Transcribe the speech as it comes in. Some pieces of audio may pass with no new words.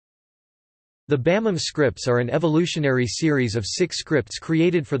The Bamum scripts are an evolutionary series of 6 scripts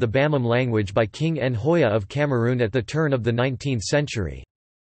created for the Bamum language by King Nhoya of Cameroon at the turn of the 19th century.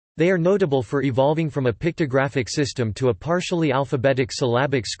 They are notable for evolving from a pictographic system to a partially alphabetic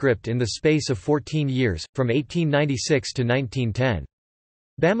syllabic script in the space of 14 years, from 1896 to 1910.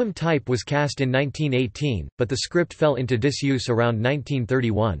 Bamum type was cast in 1918, but the script fell into disuse around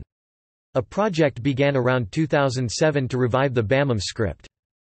 1931. A project began around 2007 to revive the Bamum script.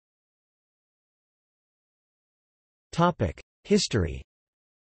 History.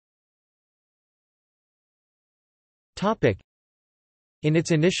 In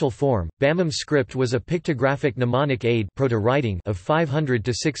its initial form, Bamum script was a pictographic mnemonic aid proto-writing of 500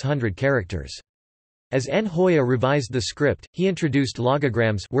 to 600 characters. As Nhoya revised the script, he introduced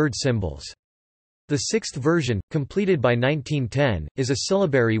logograms, word symbols. The 6th version, completed by 1910, is a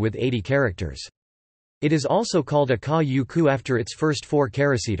syllabary with 80 characters. It is also called a ka-yu-ku after its first 4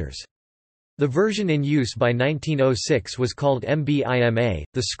 characters. The version in use by 1906 was called Mbima.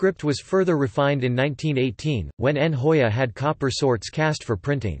 The script was further refined in 1918, when Nhoya had copper sorts cast for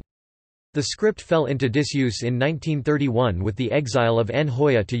printing. The script fell into disuse in 1931 with the exile of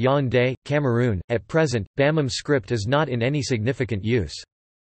Nhoya to Yaoundé, Cameroon. At present, Bamum script is not in any significant use.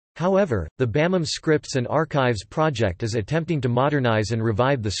 However, the Bamum Scripts and Archives project is attempting to modernize and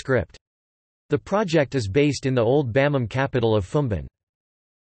revive the script. The project is based in the old Bamum capital of Fumban.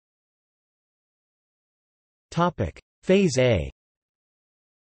 Phase A.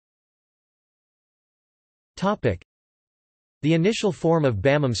 The initial form of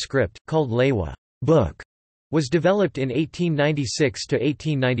Bamum script, called Lewa book, was developed in 1896 to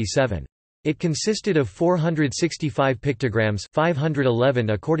 1897. It consisted of 465 pictograms,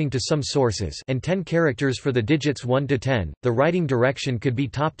 511 according to some sources, and 10 characters for the digits 1 to 10. The writing direction could be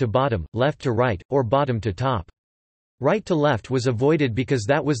top to bottom, left to right, or bottom to top. Right to left was avoided because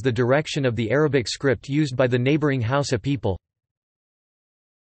that was the direction of the Arabic script used by the neighboring Hausa people.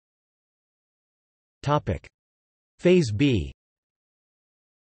 Phase B.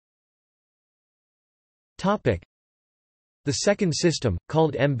 The second system,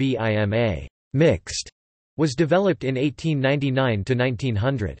 called Mbima mixed, was developed in 1899 to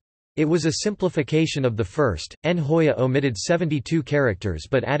 1900. It was a simplification of the first. Nhoya omitted 72 characters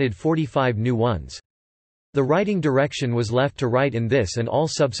but added 45 new ones. The writing direction was left to right in this and all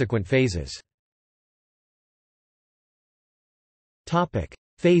subsequent phases.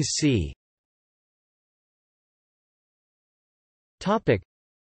 Phase C.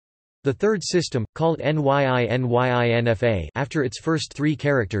 The third system, called Nyi-Nyinfa after its first 3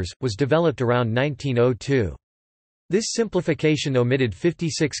 characters, was developed around 1902. This simplification omitted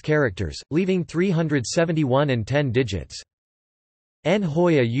 56 characters, leaving 371 and 10 digits.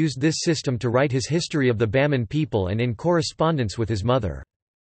 Nhoya used this system to write his history of the Bamum people and in correspondence with his mother.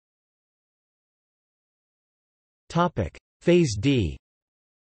 Phase D.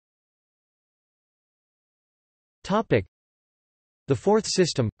 The fourth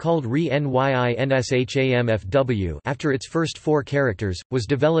system, called Re-Nyinshamfw after its first 4 characters, was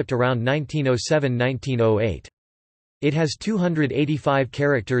developed around 1907–1908. It has 285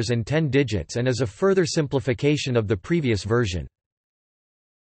 characters and 10 digits and is a further simplification of the previous version.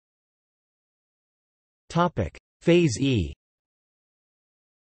 Phase E.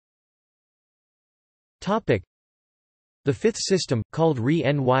 The fifth system, called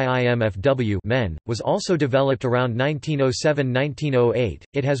Re-Nyimfw men, was also developed around 1907–1908.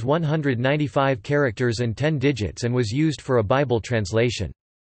 It has 195 characters and 10 digits and was used for a Bible translation.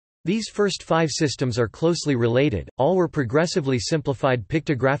 These first 5 systems are closely related, all were progressively simplified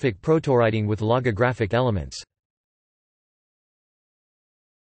pictographic protowriting with logographic elements.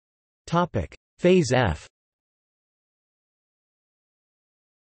 Phase F.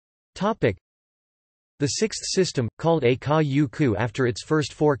 The sixth system, called a ka-yu-ku after its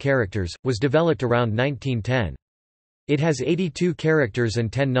first 4 characters, was developed around 1910. It has 82 characters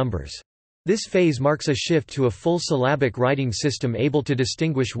and 10 numbers. This phase marks a shift to a full syllabic writing system able to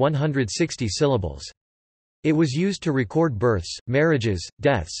distinguish 160 syllables. It was used to record births, marriages,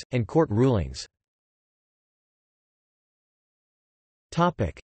 deaths, and court rulings.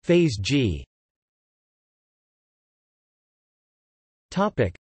 Phase G.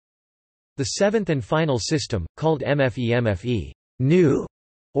 The seventh and final system, called Mfemfe new,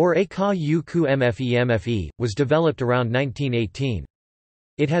 or a ka-yu-ku Mfemfe, was developed around 1918.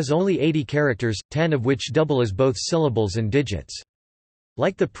 It has only 80 characters, 10 of which double as both syllables and digits.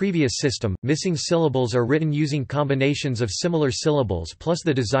 Like the previous system, missing syllables are written using combinations of similar syllables plus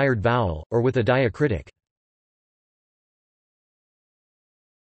the desired vowel, or with a diacritic.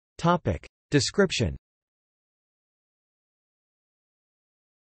 Description.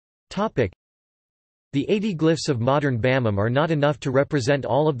 The 80 glyphs of modern Bamum are not enough to represent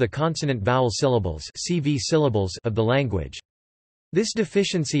all of the consonant-vowel syllables (CV syllables) of the language. This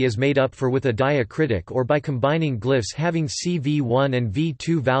deficiency is made up for with a diacritic or by combining glyphs having CV1 and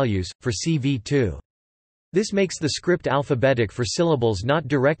V2 values, for CV2. This makes the script alphabetic for syllables not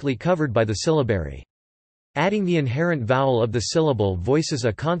directly covered by the syllabary. Adding the inherent vowel of the syllable voices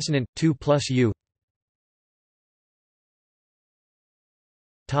a consonant, 2 plus U.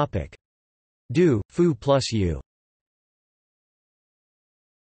 Do, fu plus U.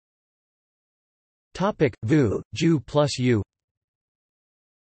 Vu, ju plus U.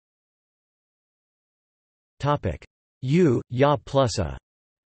 U, ya plus a.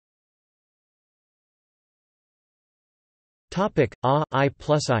 I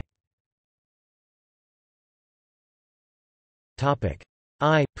plus I.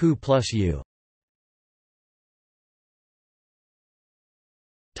 I, pu plus U.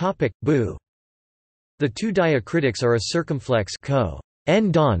 Bu. The two diacritics are a circumflex co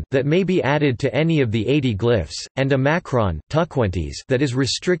n don that may be added to any of the 80 glyphs, and a macron that is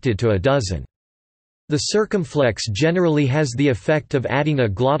restricted to a dozen. The circumflex generally has the effect of adding a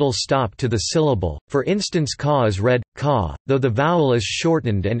glottal stop to the syllable, for instance ka is read, ka, though the vowel is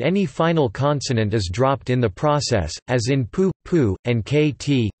shortened and any final consonant is dropped in the process, as in pu, pu, and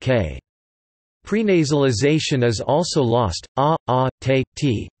kt, k. Prenasalization is also lost, te,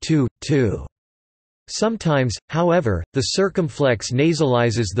 t, tu, tu. Sometimes, however, the circumflex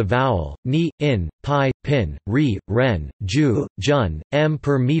nasalizes the vowel, ni, in, pi, pin, ri, ren, ju, jun, m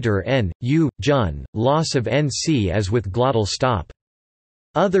per meter n, u, jun, loss of nc as with glottal stop.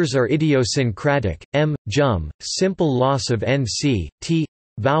 Others are idiosyncratic, m, jum, simple loss of nc, t,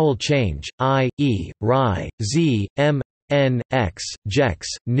 vowel change, I, e, ri, z, m, n, x, jex,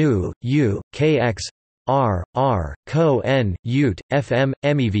 nu, u, kx, r, co n, ut, fm,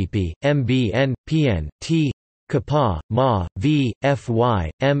 mevp, mbn, pn, t, kpa, ma, v,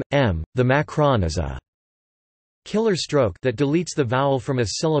 fy, m. The macron is a killer stroke that deletes the vowel from a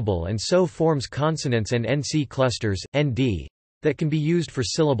syllable and so forms consonants and nc clusters, nd, that can be used for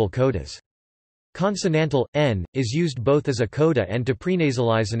syllable codas. Consonantal, n, is used both as a coda and to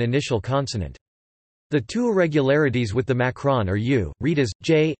prenasalize an initial consonant. The two irregularities with the macron are u, read as,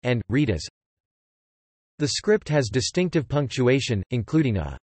 j, and, read as. The script has distinctive punctuation, including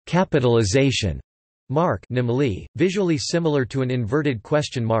a capitalization mark visually similar to an inverted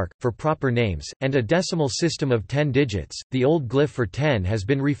question mark, for proper names, and a decimal system of 10 digits. The old glyph for 10 has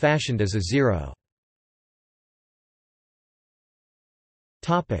been refashioned as a 0.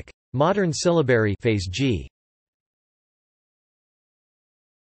 Modern syllabary phase G.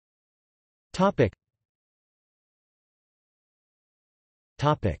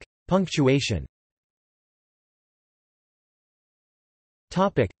 Punctuation.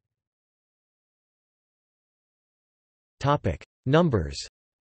 Numbers.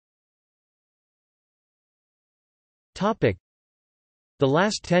 The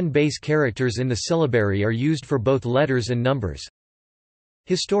last 10 base characters in the syllabary are used for both letters and numbers.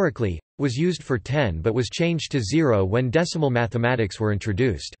 Historically, was used for 10 but was changed to 0 when decimal mathematics were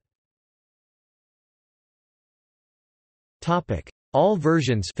introduced. All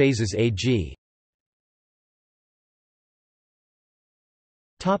versions phases AG.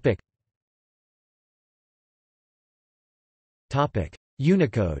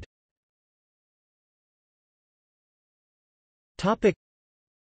 Unicode.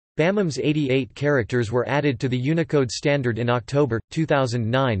 Bamum's 88 characters were added to the Unicode standard in October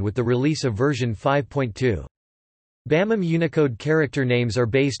 2009 with the release of version 5.2. Bamum Unicode character names are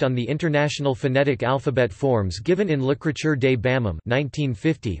based on the International Phonetic Alphabet forms given in L'écriture des Bamum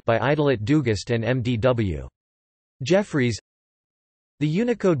 1950 by Idelot Dugast and M.D.W. Jeffries. The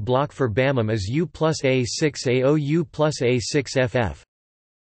Unicode block for Bamum is U plus A6AO U plus A6FF.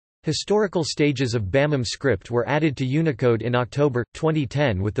 Historical stages of Bamum script were added to Unicode in October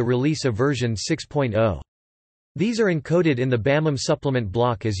 2010 with the release of version 6.0. These are encoded in the Bamum supplement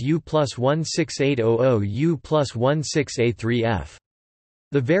block as U plus 16800 U plus 16A3F.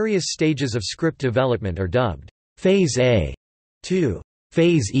 The various stages of script development are dubbed Phase A to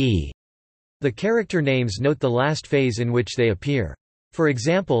Phase E. The character names note the last phase in which they appear. For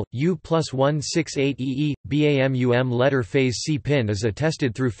example, U plus 168EE, BAMUM letter phase C pin is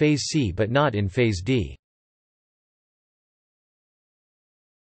attested through phase C but not in phase D.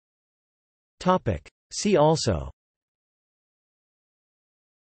 See also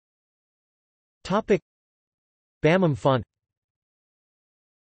Bamum font.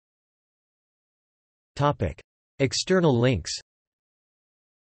 External links.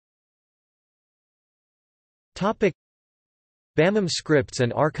 Bamum Scripts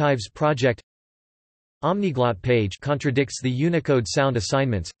and Archives Project. Omniglot page contradicts the Unicode sound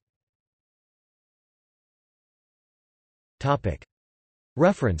assignments.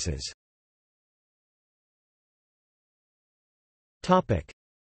 References.